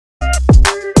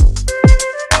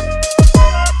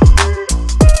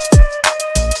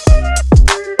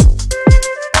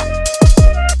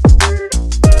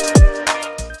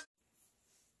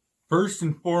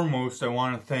first and foremost, I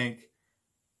want to thank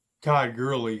Todd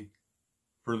Gurley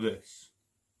for this.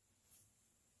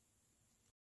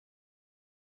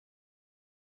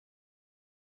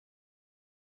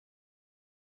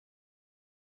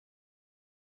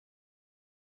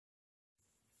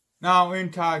 Now,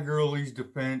 in Todd Gurley's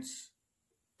defense,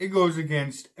 it goes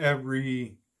against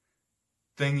everything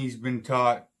he's been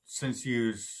taught since he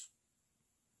was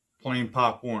playing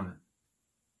Pop Warner.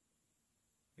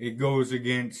 It goes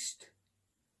against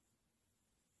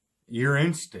your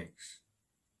instincts.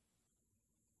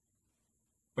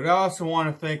 But I also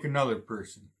want to thank another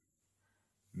person,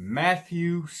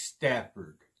 Matthew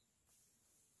Stafford.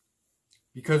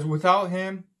 Because without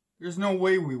him, there's no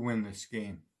way we win this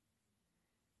game.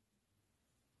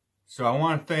 So I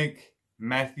want to thank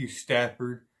Matthew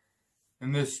Stafford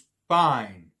in this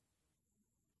fine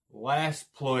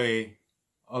last play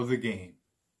of the game.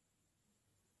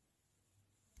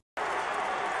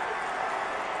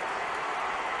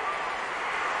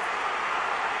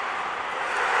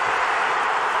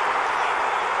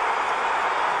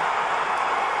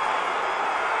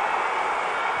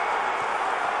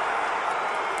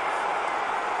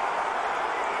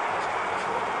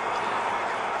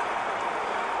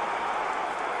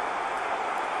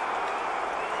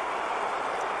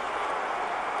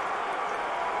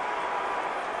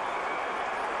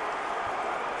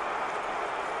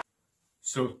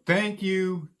 So thank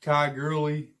you, Todd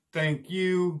Gurley. Thank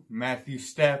you, Matthew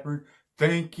Stafford.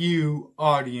 Thank you,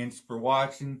 audience, for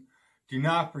watching. Do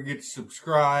not forget to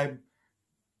subscribe,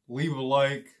 leave a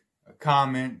like, a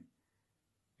comment,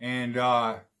 and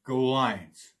go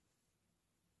Lions.